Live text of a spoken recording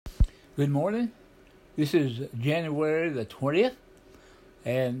Good morning. This is January the 20th,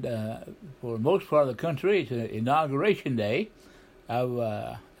 and for most part of the country, it's an inauguration day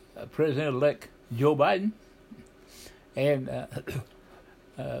of President-elect Joe Biden, and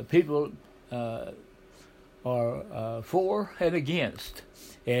people are for and against,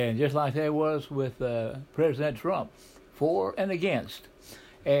 and just like there was with President Trump, for and against,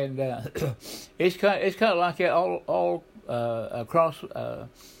 and it's kind of like that all across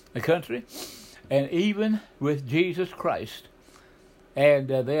the country, and even with Jesus Christ, and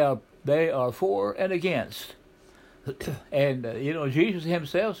they are for and against, and Jesus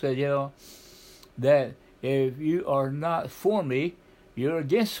Himself said, that if you are not for me, you're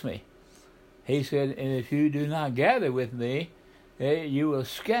against me. He said, and if you do not gather with me, you will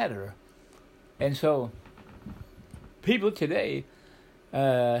scatter. And so, people today,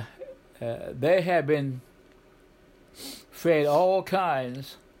 they have been fed all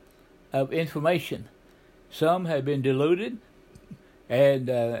kinds of information. Some have been diluted,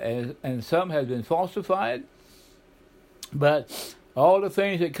 and some have been falsified. But all the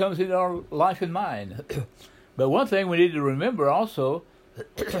things that comes into our life and mind. But one thing we need to remember also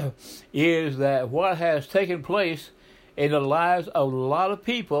is that what has taken place in the lives of a lot of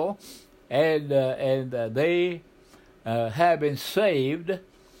people, and they have been saved,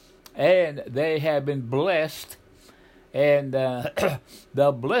 and they have been blessed, and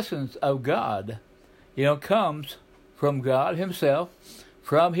the blessings of God, comes from God Himself,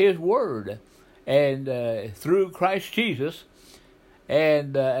 from His Word, and through Christ Jesus,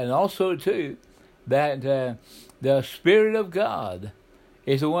 and also too that the Spirit of God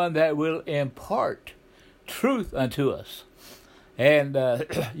is the one that will impart truth unto us, and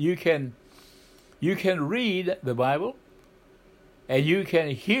you can read the Bible, and you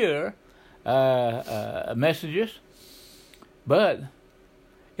can hear messages. But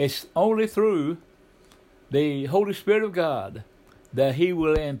it's only through the Holy Spirit of God that He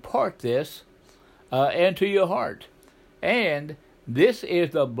will impart this into your heart. And this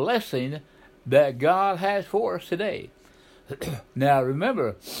is the blessing that God has for us today. Now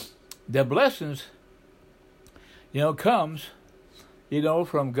remember, the blessings, comes,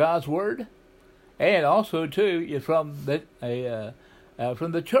 from God's Word, and also too from the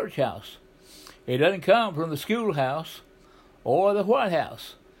church house. It doesn't come from the schoolhouse or the White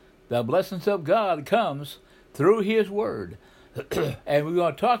House. The blessings of God comes through His Word, and we're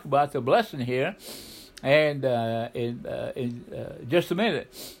going to talk about the blessing here, and in just a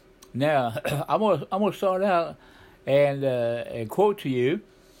minute. Now, I'm going to start out and quote to you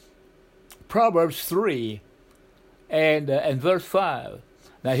Proverbs 3 and verse 5.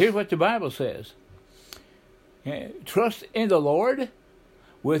 Now, here's what the Bible says: "Trust in the Lord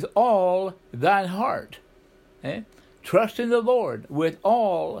with all thine heart." Trust in the Lord with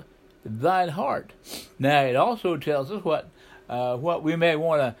all thine heart. Now, it also tells us what we may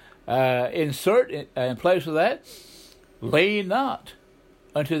want to insert in place of that. Lean not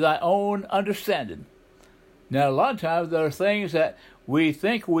unto thy own understanding. Now, a lot of times there are things that we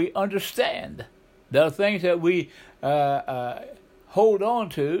think we understand. There are things that we hold on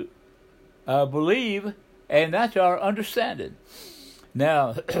to, believe, and that's our understanding.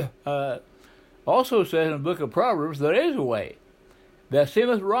 Now, also says in the book of Proverbs, there is a way that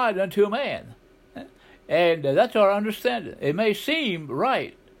seemeth right unto a man. And that's our understanding. It may seem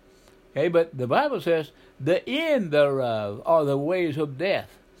right, but the Bible says, the end thereof are the ways of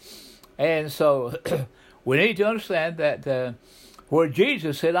death. And so, we need to understand that where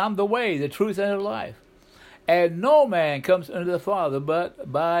Jesus said, I'm the way, the truth, and the life. And no man comes unto the Father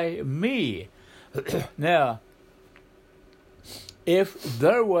but by me. Now, if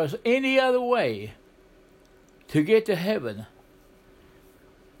there was any other way to get to heaven,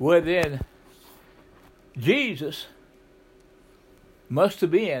 well then, Jesus must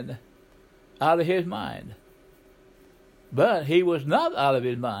have been out of His mind. But He was not out of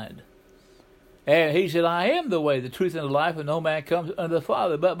His mind. And He said, I am the way, the truth, and the life, and no man comes unto the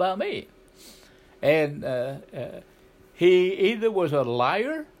Father but by me. And He either was a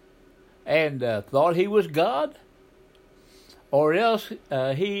liar and thought He was God, or else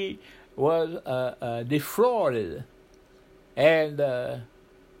He was defrauded and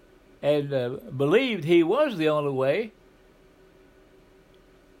believed He was the only way.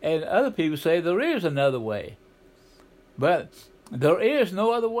 And other people say there is another way. But there is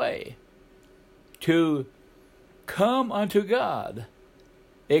no other way to come unto God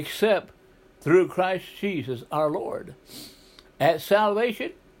except through Christ Jesus our Lord. At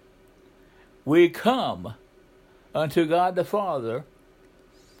salvation, we come unto God the Father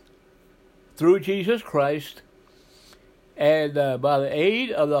through Jesus Christ, and by the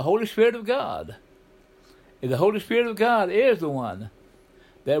aid of the Holy Spirit of God. And the Holy Spirit of God is the one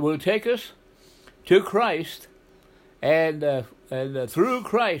that will take us to Christ, and through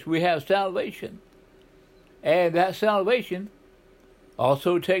Christ we have salvation. And that salvation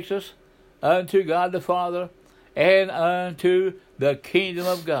also takes us unto God the Father and unto the kingdom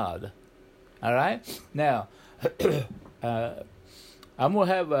of God. All right? Now, I'm going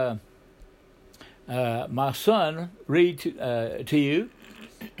to have my son read to you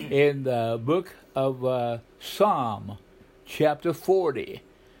in the book of Psalm, chapter 40.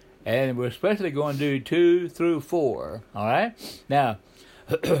 And we're especially going to do 2 through 4. All right? Now,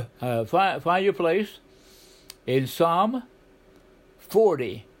 find your place in Psalm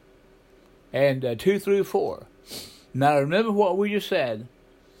 40 and 2 through 4. Now, remember what we just said,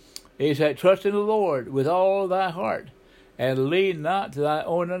 is that trust in the Lord with all thy heart, and lean not to thy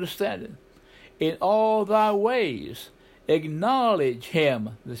own understanding. In all thy ways acknowledge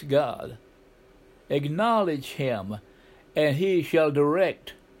him, this God. Acknowledge him, and he shall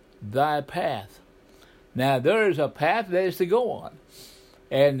direct thy path. Now, there is a path that is to go on.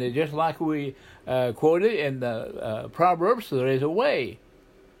 And just like we quoted in the Proverbs, there is a way.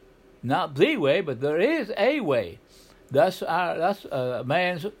 Not the way, but there is a way. That's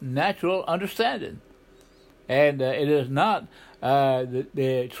man's natural understanding. And it is not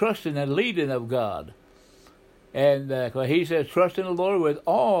the trusting and leading of God. And he says, trust in the Lord with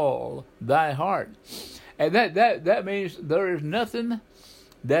all thy heart. And that means there is nothing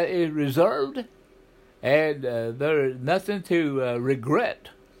that is reserved, and there is nothing to regret.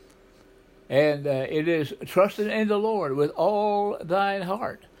 And it is trusting in the Lord with all thine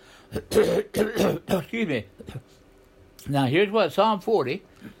heart. Excuse me. Now here's what Psalm 40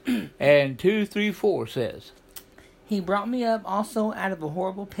 and 2, 3, 4 says. He brought me up also out of a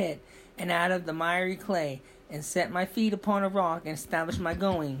horrible pit, and out of the miry clay, and set my feet upon a rock, and established my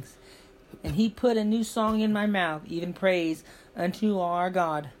goings. And he put a new song in my mouth, even praise unto our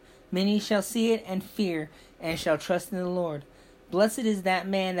God. Many shall see it and fear, and shall trust in the Lord. Blessed is that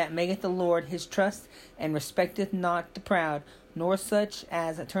man that maketh the Lord his trust, and respecteth not the proud, nor such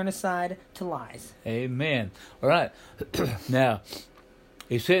as turn aside to lies. Amen. All right. Now,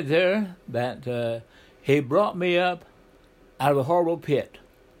 he said there that he brought me up out of a horrible pit,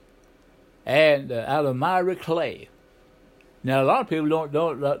 and out of miry clay. Now, a lot of people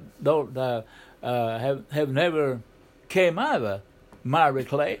have never came out of a miry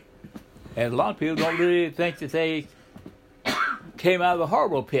clay, and a lot of people don't really think that they came out of a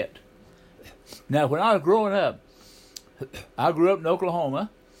horrible pit. Now, when I was growing up, I grew up in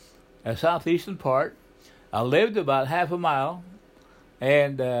Oklahoma, a southeastern part. I lived about half a mile,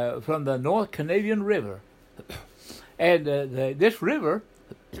 and from the North Canadian River, and this river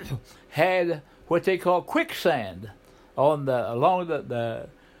had what they call quicksand along the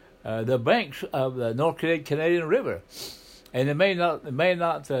banks of the North Canadian River, and it may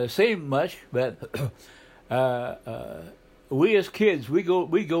not seem much, but we as kids we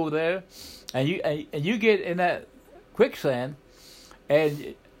go there, and you get in that quicksand,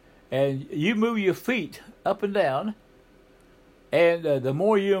 and you move your feet up and down, and the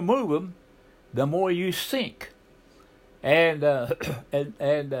more you move them, the more you sink, and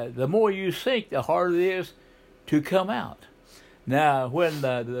the more you sink, the harder it is to come out. Now, when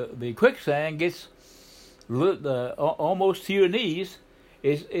the quicksand gets almost to your knees,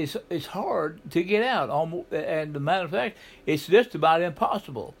 it's hard to get out. Almost, and the matter of fact, it's just about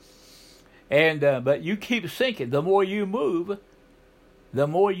impossible. And but you keep sinking. The more you move, the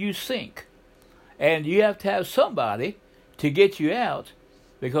more you sink. And you have to have somebody to get you out,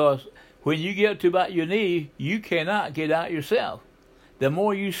 because when you get to about your knee, you cannot get out yourself. The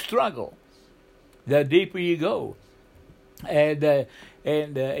more you struggle, the deeper you go. And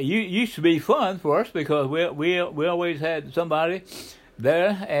it used to be fun for us, because we always had somebody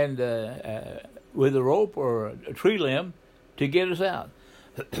there and with a rope or a tree limb to get us out.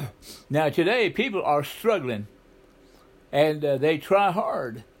 Now today people are struggling, and they try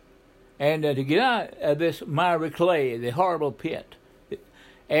hard, and to get out of this miry clay, the horrible pit,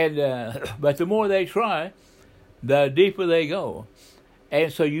 and but the more they try, the deeper they go,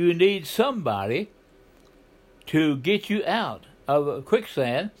 and so you need somebody to get you out of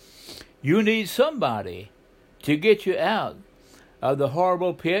quicksand. You need somebody to get you out of the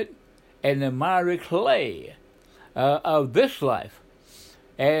horrible pit and the miry clay of this life.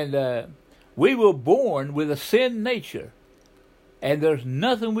 And we were born with a sin nature, and there's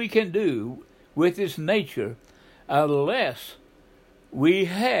nothing we can do with this nature unless we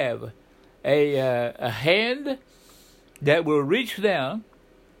have a hand that will reach down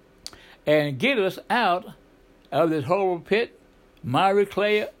and get us out of this horrible pit, miry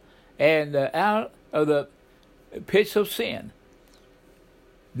clay, and out of the pits of sin.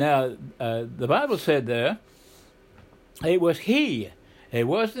 Now, the Bible said there, it was He. It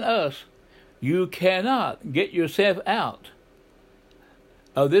wasn't us. You cannot get yourself out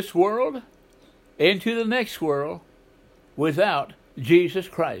of this world into the next world without Jesus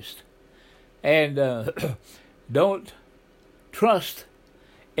Christ. And don't trust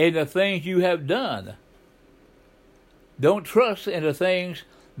in the things you have done. Don't trust in the things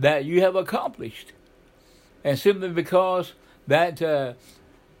that you have accomplished. And simply because that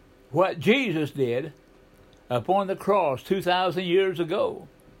what Jesus did upon the cross 2,000 years ago,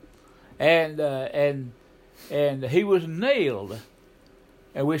 and he was nailed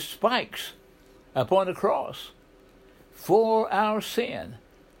and with spikes upon the cross for our sin,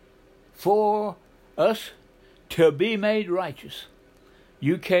 for us to be made righteous.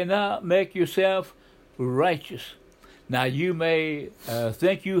 You cannot make yourself righteous. Now, you may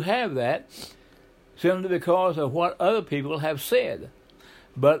think you have that simply because of what other people have said.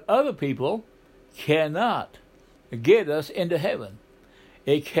 But other people cannot get us into heaven.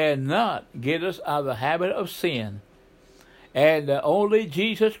 It cannot get us out of the habit of sin. And only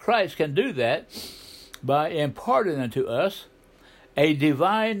Jesus Christ can do that by imparting unto us a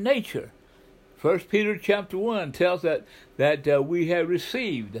divine nature. 1 Peter chapter 1 tells that we have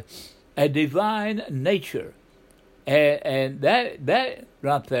received a divine nature. And that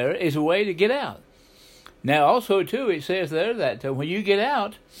right there is a way to get out. Now also too, it says there that when you get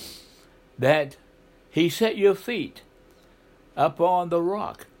out, that He set your feet upon the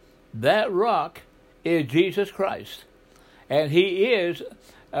rock. That rock is Jesus Christ. And He is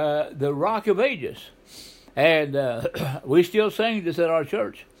the Rock of Ages. And we still sing this at our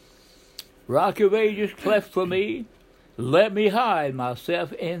church. Rock of Ages, cleft for me, let me hide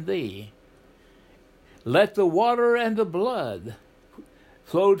myself in Thee. Let the water and the blood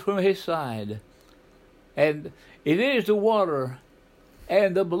flowed from His side. And it is the water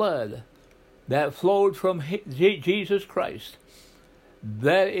and the blood that flowed from Jesus Christ.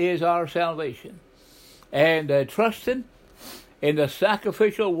 That is our salvation. And trusting in the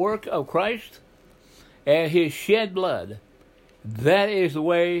sacrificial work of Christ and His shed blood, that is the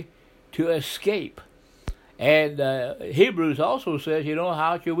way to escape. And Hebrews also says,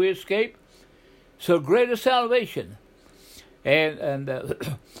 how shall we escape so great a salvation? And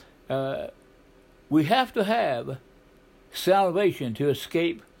we have to have salvation to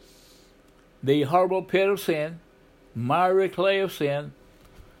escape the horrible pit of sin, miry clay of sin,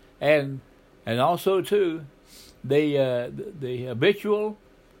 and also too the habitual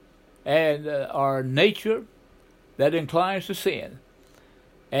and our nature that inclines to sin.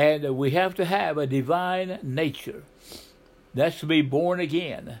 And we have to have a divine nature. That's to be born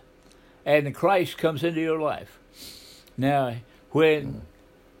again. And Christ comes into your life. Now, when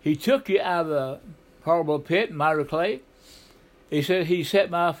He took you out of the horrible pit, miry clay, He said, He set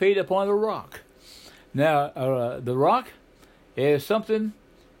my feet upon the rock. Now, the rock is something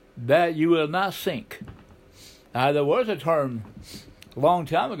that you will not sink. Now, there was a term a long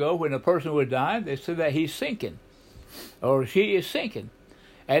time ago when a person was dying, they said that he's sinking, or she is sinking.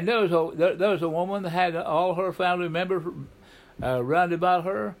 And there was a woman that had all her family members round about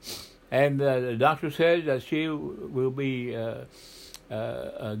her, and the doctor said that she will be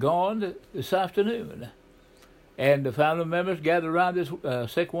gone this afternoon. And the family members gathered around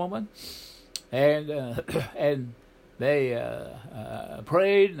this sick woman, and they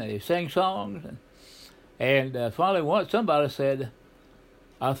prayed and they sang songs, and finally somebody said,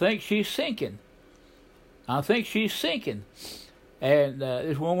 "I think she's sinking. I think she's sinking." And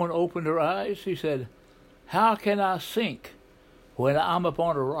this woman opened her eyes. She said, "How can I sink when I'm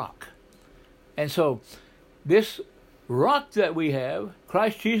upon a rock?" And so, this rock that we have,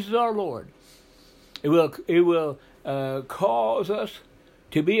 Christ Jesus our Lord, it will cause us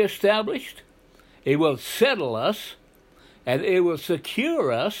to be established. It will settle us, and it will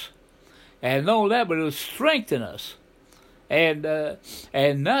secure us, and not only that, but it will strengthen us, and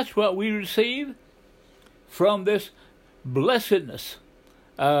that's what we receive from this blessedness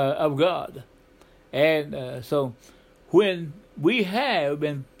of God. And so when we have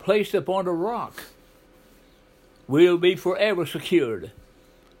been placed upon a rock, we'll be forever secured.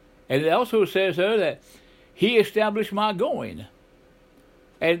 And it also says there that He established my going.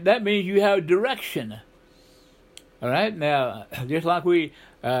 And that means you have direction. All right? Now, just like we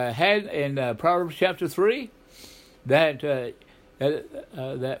had in Proverbs chapter 3, that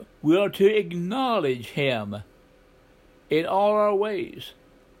we are to acknowledge Him in all our ways,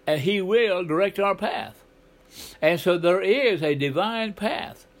 and He will direct our path. And so there is a divine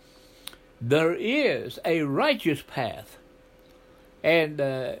path there is a righteous path.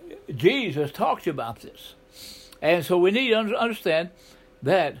 And Jesus talks about this. And so we need to understand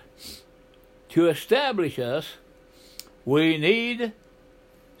that to establish us, we need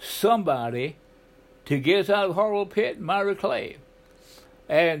somebody to get us out of the horrible pit and miry clay,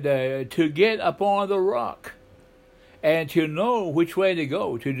 and to get upon the rock, and to know which way to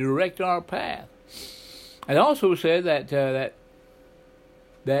go, to direct our path. It also said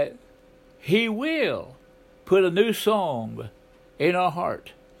that He will put a new song in our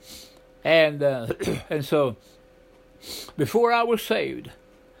heart, and and so before I was saved,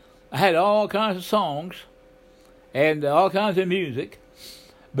 I had all kinds of songs and all kinds of music,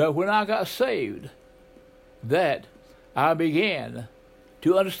 but when I got saved, that I began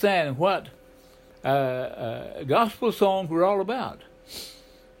to understand what gospel songs were all about,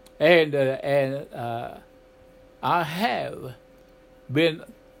 and I have been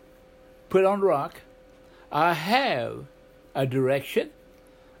put on the rock. I have a direction.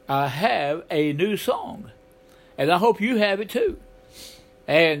 I have a new song, and I hope you have it too.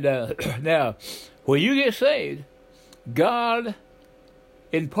 And now, when you get saved, God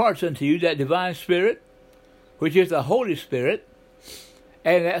imparts unto you that divine Spirit, which is the Holy Spirit,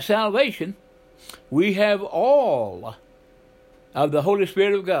 and at salvation, we have all of the Holy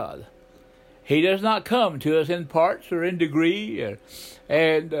Spirit of God. He does not come to us in parts or in degree or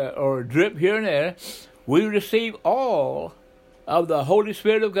drip here and there. We receive all of the Holy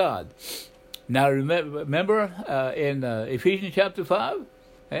Spirit of God. Now remember in Ephesians chapter 5,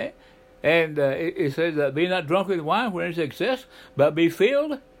 and it says, be not drunk with wine wherein is excess, but be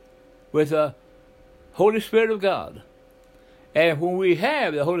filled with the Holy Spirit of God. And when we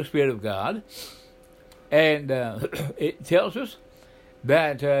have the Holy Spirit of God, and it tells us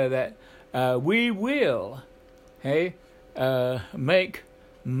that we will sing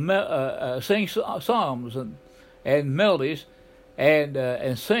psalms and melodies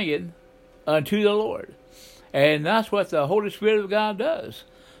and singing unto the Lord. And that's what the Holy Spirit of God does.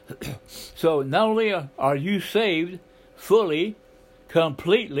 So not only are you saved fully,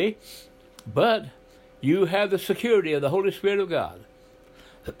 completely, but you have the security of the Holy Spirit of God.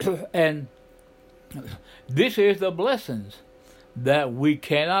 And this is the blessings that we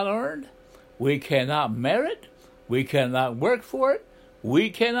cannot earn, we cannot merit, we cannot work for it, we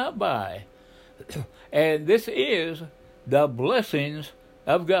cannot buy. And this is the blessings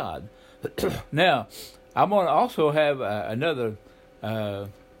of God. Now, I'm going to also have another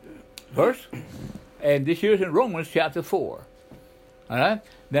verse, and this is in Romans chapter 4. All right?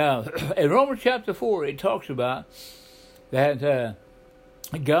 Now, in Romans chapter 4, it talks about that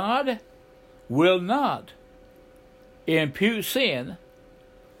God will not impute sin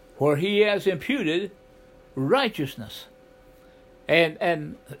where He has imputed righteousness.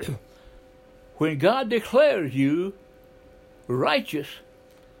 And when God declares you righteous,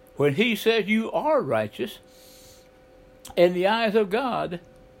 when He says you are righteous, in the eyes of God,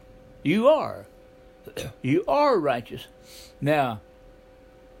 you are. You are righteous. Now,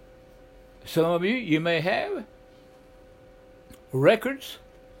 some of you may have records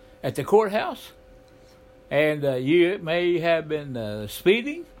at the courthouse, and you may have been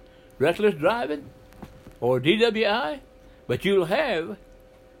speeding, reckless driving, or DWI, but you'll have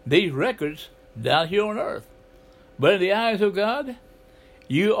these records down here on earth. But in the eyes of God,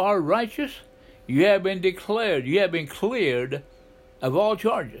 you are righteous. You have been declared, you have been cleared of all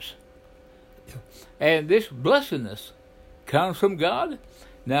charges. And this blessedness comes from God.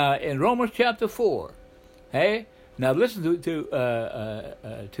 Now, in Romans chapter 4, now listen to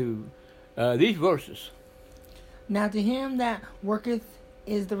these verses. Now to him that worketh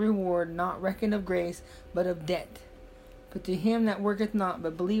is the reward not reckoned of grace, but of debt. But to him that worketh not,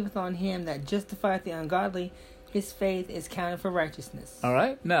 but believeth on Him that justifieth the ungodly, his faith is counted for righteousness. All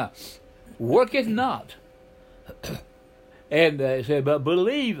right? Now, worketh not. And it said, but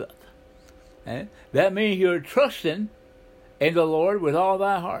believeth. That means you're trusting in the Lord with all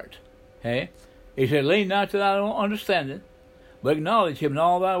thy heart. He said, lean not to thy own understanding, but acknowledge Him in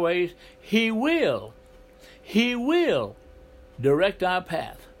all thy ways. He will direct thy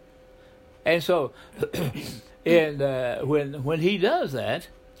path. And so, when He does that,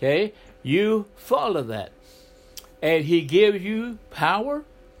 you follow that. And He gives you power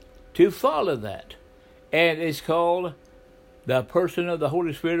to follow that. And it's called the person of the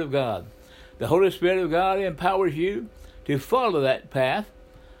Holy Spirit of God. The Holy Spirit of God empowers you to follow that path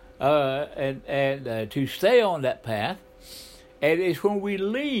and to stay on that path. And it's when we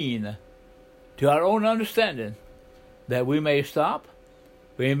lean to our own understanding that we may stop,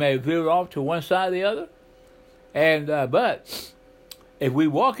 we may veer off to one side or the other. And but if we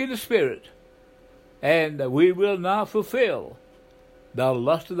walk in the Spirit, and we will not fulfill the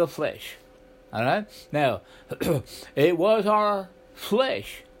lust of the flesh. All right? Now, it was our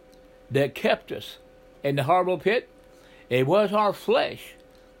flesh that kept us in the horrible pit. It was our flesh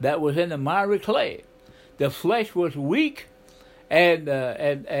that was in the miry clay. The flesh was weak and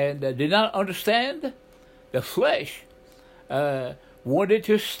did not understand. The flesh wanted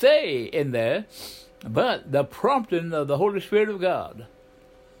to stay in there, but the prompting of the Holy Spirit of God,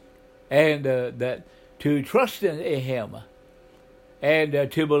 and that to trust in Him,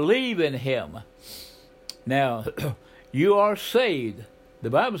 and to believe in Him. Now, you are saved.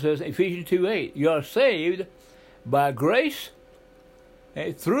 The Bible says, Ephesians 2:8, you are saved by grace,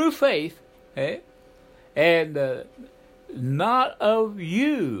 through faith, and not of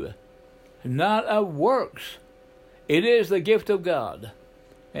you, not of works. It is the gift of God.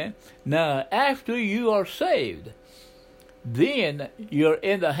 Now, after you are saved, then you're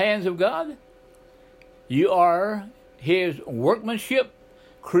in the hands of God. You are His workmanship,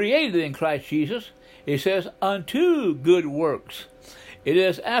 created in Christ Jesus. It says, unto good works. It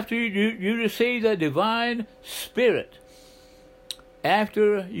is after you receive the divine Spirit,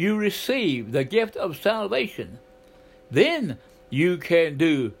 after you receive the gift of salvation, then you can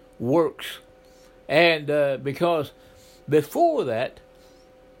do works. And because before that,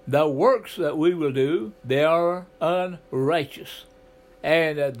 the works that we will do, they are unrighteous,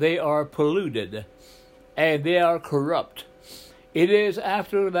 and they are polluted, and they are corrupt. It is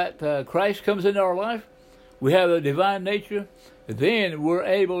after that Christ comes into our life, we have the divine nature, then we're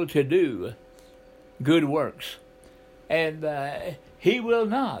able to do good works. And He will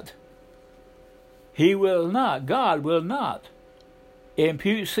not, God will not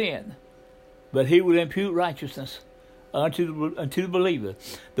impute sin, but He will impute righteousness unto the believer.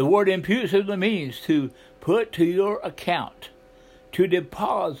 The word impute simply means to put to your account, to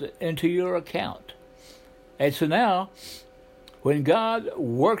deposit into your account. And so now, when God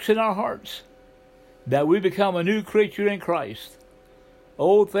works in our hearts, that we become a new creature in Christ,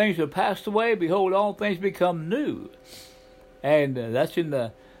 old things have passed away, behold, all things become new. And that's in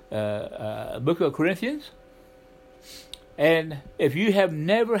the book of Corinthians. And if you have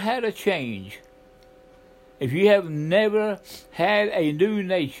never had a change, if you have never had a new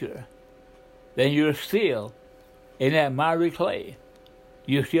nature, then you're still in that miry clay.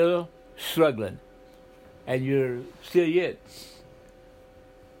 You're still struggling. And you're still yet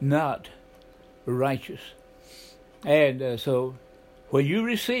not righteous. And so when you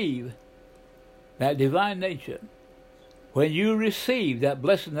receive that divine nature, when you receive that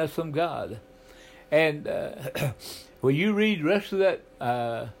blessedness from God, and when you read the rest of that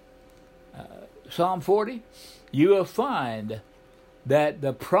Psalm 40, you will find that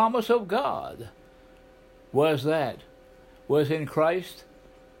the promise of God was in Christ.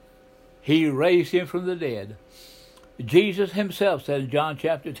 He raised Him from the dead. Jesus Himself said in John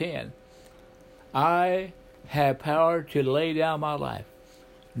chapter 10, I have power to lay down my life.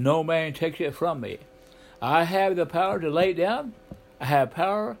 No man takes it from me. I have the power to lay it down. I have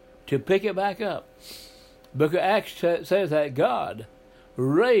power to pick it back up. Book of Acts says that God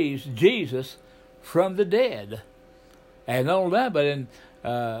raised Jesus from the dead. And not only that, but in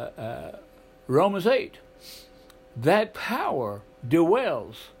Romans 8, that power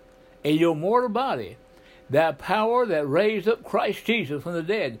dwells in your mortal body. That power that raised up Christ Jesus from the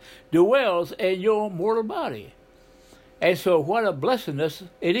dead dwells in your mortal body. And so what a blessedness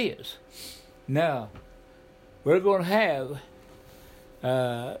it is. Now, we're going to have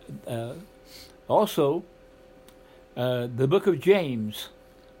also the book of James.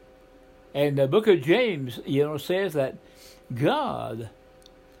 And the book of James, says that God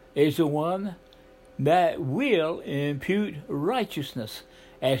is the one that will impute righteousness,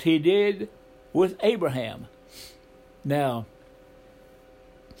 as He did with Abraham. Now,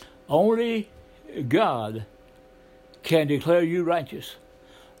 only God can declare you righteous.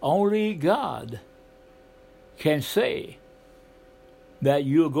 Only God can say that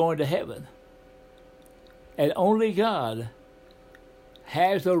you're going to heaven. And only God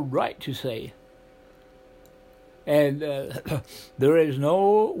has the right to say. And there is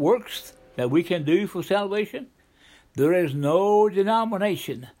no works that we can do for salvation. There is no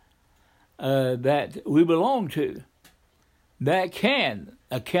denomination that we belong to that can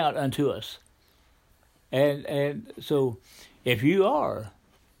account unto us. And so if you are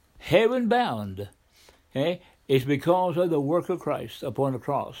heaven bound, it's because of the work of Christ upon the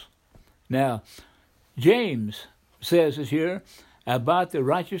cross. Now, James says this here about the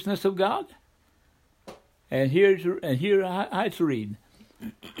righteousness of God. And here I to read.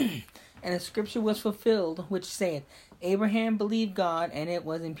 And the scripture was fulfilled, which saith, Abraham believed God, and it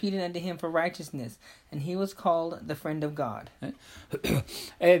was imputed unto him for righteousness, and he was called the friend of God.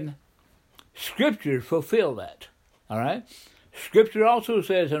 And Scripture fulfill that. All right? Scripture also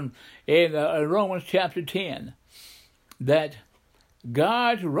says in Romans chapter 10 that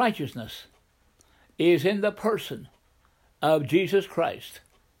God's righteousness is in the person of Jesus Christ.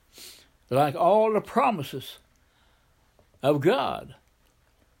 Like all the promises of God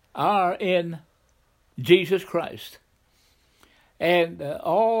are in Jesus Christ. And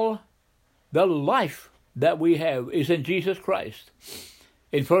all the life that we have is in Jesus Christ.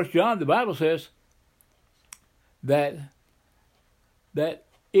 In 1 John, the Bible says that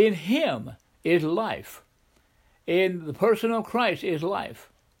in Him is life. In the person of Christ is life.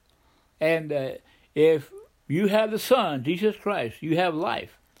 And if you have the Son, Jesus Christ, you have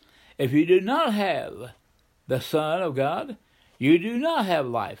life. If you do not have the Son of God, you do not have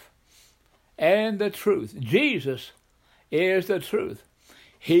life. And the truth. Jesus is the truth.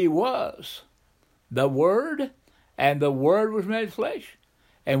 He was the Word, and the Word was made flesh,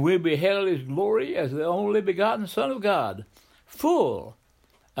 and we beheld His glory as the only begotten Son of God, full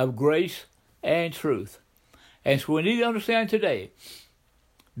of grace and truth. And so we need to understand today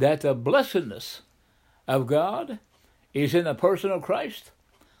that the blessedness of God is in the person of Christ,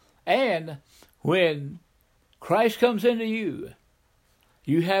 and when Christ comes into you,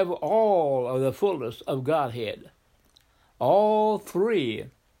 you have all of the fullness of Godhead. All three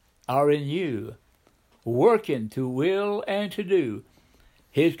are in you, working to will and to do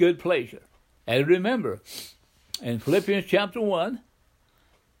His good pleasure. And remember, in Philippians chapter 1,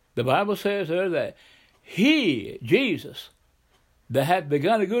 the Bible says there that He, Jesus, that hath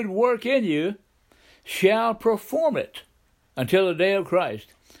begun a good work in you, shall perform it until the day of Christ.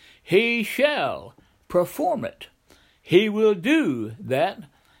 He shall perform it. He will do that,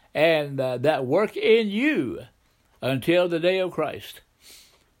 and that work in you until the day of Christ.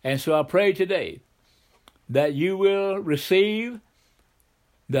 And so I pray today that you will receive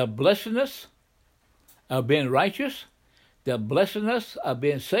the blessedness of being righteous, the blessedness of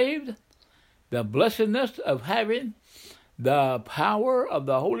being saved, the blessedness of having the power of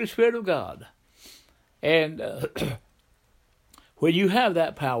the Holy Spirit of God. And when you have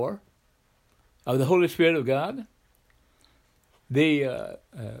that power of the Holy Spirit of God, the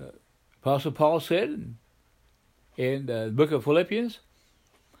Apostle Paul said in the book of Philippians,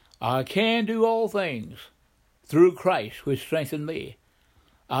 I can do all things through Christ which strengthened me.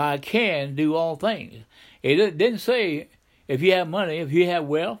 I can do all things. It didn't say if you have money, if you have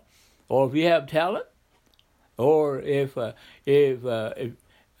wealth, or if you have talent, or if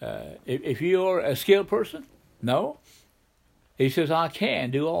you're a skilled person. No. He says, I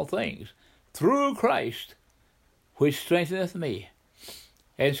can do all things through Christ which strengtheneth me.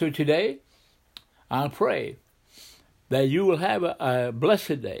 And so today, I pray that you will have a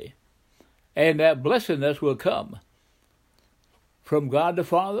blessed day, and that blessedness will come from God the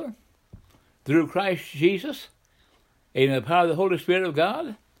Father, through Christ Jesus, in the power of the Holy Spirit of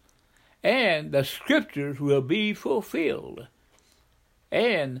God, and the Scriptures will be fulfilled.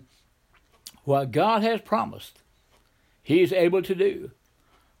 And what God has promised, He is able to do.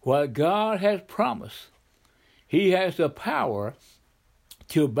 What God has promised, He has the power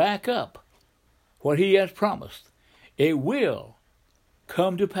to back up what He has promised. It will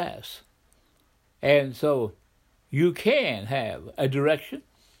come to pass. And so you can have a direction,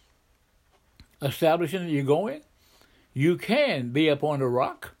 establishing that you're going. You can be up on the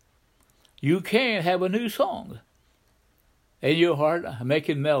rock. You can have a new song in your heart,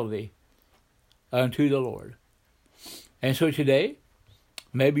 making melody unto the Lord. And so today,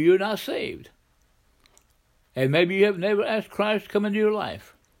 maybe you're not saved. And maybe you have never asked Christ to come into your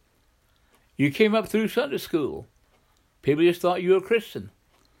life. You came up through Sunday school. People just thought you were a Christian.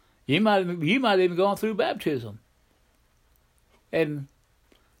 You might have even gone through baptism.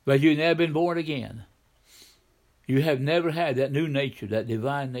 But you've never been born again. You have never had that new nature, that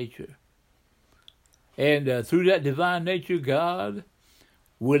divine nature. And through that divine nature, God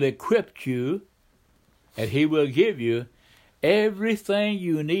will equip you, and He will give you everything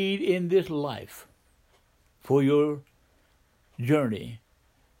you need in this life for your journey.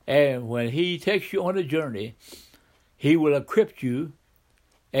 And when He takes you on a journey, He will equip you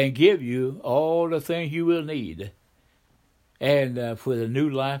and give you all the things you will need, and for the new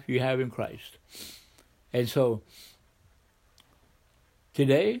life you have in Christ. And so,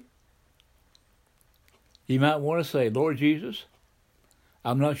 today, you might want to say, Lord Jesus,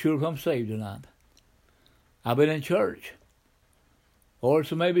 I'm not sure if I'm saved or not. I've been in church. Or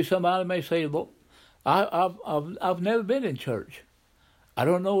so maybe somebody may say, Lord, I've never been in church. I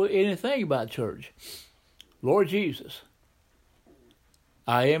don't know anything about church. Lord Jesus,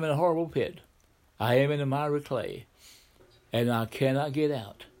 I am in a horrible pit. I am in the miry clay, and I cannot get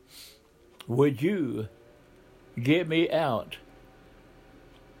out. Would you get me out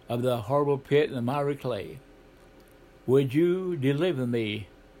of the horrible pit and the miry clay? Would you deliver me?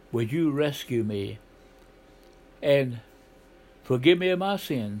 Would you rescue me? And forgive me of my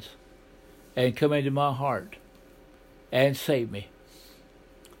sins, and come into my heart and save me.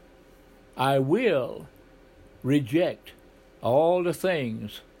 I will reject all the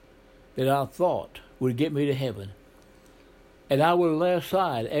things that I thought would get me to heaven. And I will lay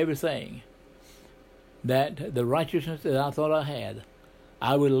aside everything that the righteousness that I thought I had.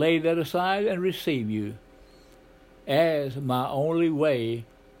 I will lay that aside and receive you as my only way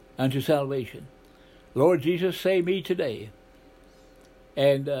unto salvation. Lord Jesus, save me today.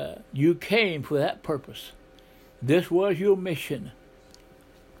 And you came for that purpose. This was your mission.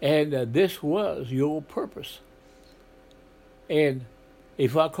 And this was your purpose. And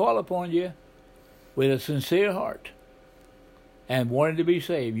if I call upon you with a sincere heart and wanting to be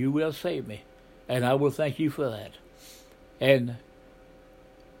saved, you will save me. And I will thank you for that. And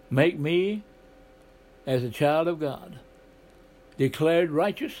make me, as a child of God, declared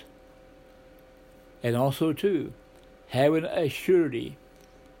righteous, and also, too, having a surety,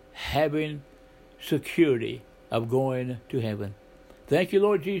 having security of going to heaven. Thank you,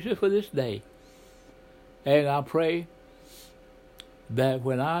 Lord Jesus, for this day. And I pray that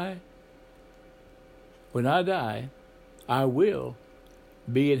when I die, I will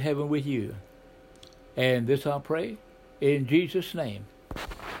be in heaven with you. And this I pray in Jesus' name.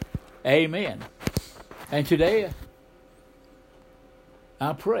 Amen. And today,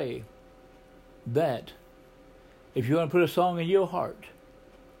 I pray that if you want to put a song in your heart,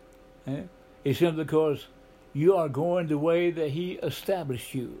 it's simply because you are going the way that He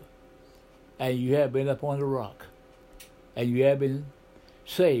established you, and you have been up on the rock, and you have been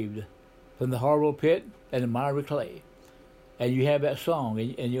saved from the horrible pit and the miry clay, and you have that song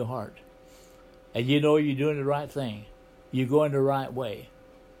in your heart, and you know you're doing the right thing, you're going the right way.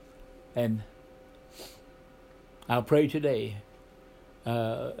 And I pray today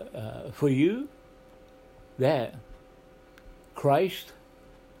for you that Christ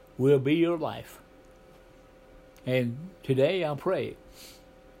will be your life. And today I pray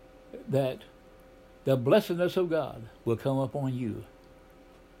that the blessedness of God will come upon you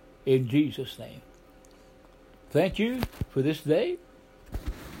in Jesus' name. Thank you for this day.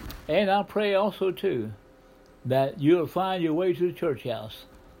 And I pray also, too, that you'll find your way to the church house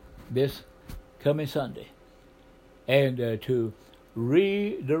this coming Sunday, and to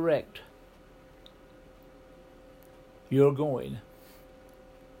redirect your going.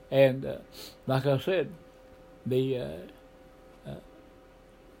 And like I said, the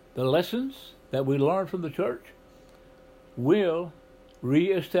lessons that we learn from the church will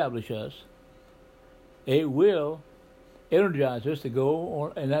reestablish us. It will energize us to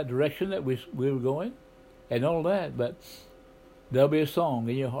go in that direction that we were going, and all that. But there'll be a song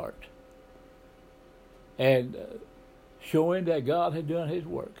in your heart, and showing that God had done His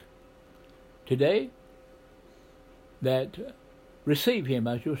work. Today, that receive Him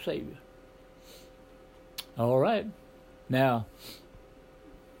as your Savior. All right. Now,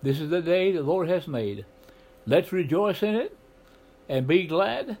 this is the day the Lord has made. Let's rejoice in it and be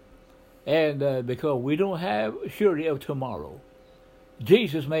glad. And because we don't have surety of tomorrow.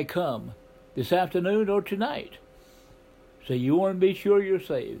 Jesus may come this afternoon or tonight. So you want to be sure you're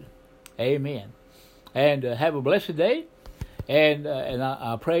saved. Amen. And have a blessed day. And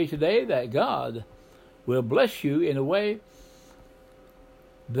I pray today that God will bless you in a way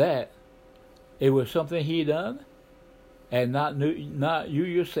that it was something He done and not you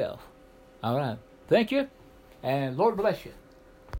yourself. All right. Thank you. And Lord bless you.